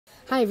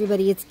Hi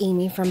everybody, it's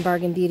Amy from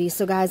Bargain Beauty.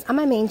 So guys, on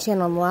my main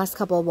channel, in the last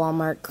couple of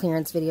Walmart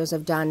clearance videos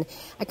I've done,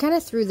 I kind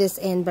of threw this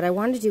in, but I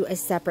wanted to do a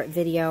separate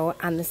video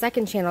on the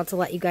second channel to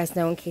let you guys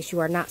know in case you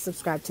are not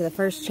subscribed to the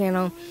first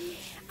channel.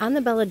 On the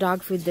Bella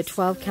dog food, the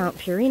 12 count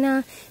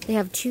Purina, they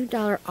have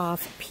 $2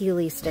 off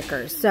Peely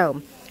stickers.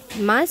 So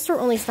my store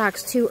only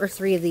stocks 2 or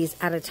 3 of these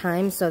at a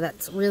time, so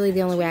that's really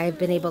the only way I've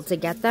been able to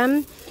get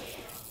them.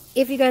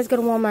 If you guys go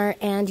to Walmart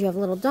and you have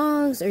little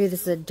dogs, or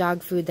this is a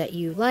dog food that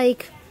you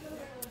like,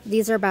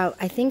 these are about,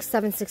 I think,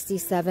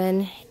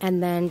 $7.67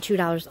 and then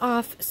 $2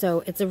 off,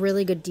 so it's a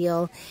really good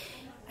deal.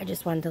 I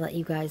just wanted to let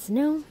you guys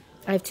know.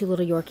 I have 2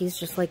 little Yorkies,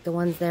 just like the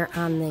ones there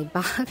on the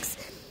box.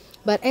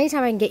 But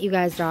anytime I can get you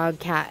guys dog,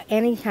 cat,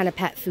 any kind of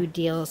pet food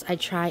deals, I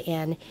try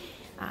and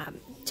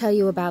tell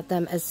you about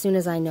them as soon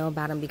as I know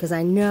about them, because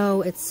I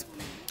know it's,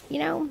 you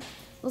know,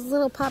 those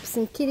little pups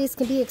and kitties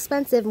can be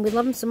expensive and we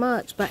love them so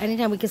much, but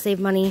anytime we can save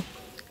money,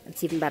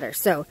 it's even better.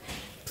 So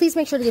please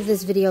make sure to give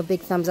this video a big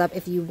thumbs up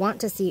if you want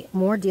to see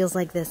more deals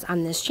like this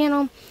on this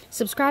channel.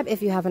 Subscribe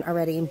if you haven't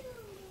already,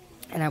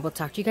 and I will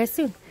talk to you guys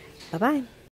soon. Bye-bye.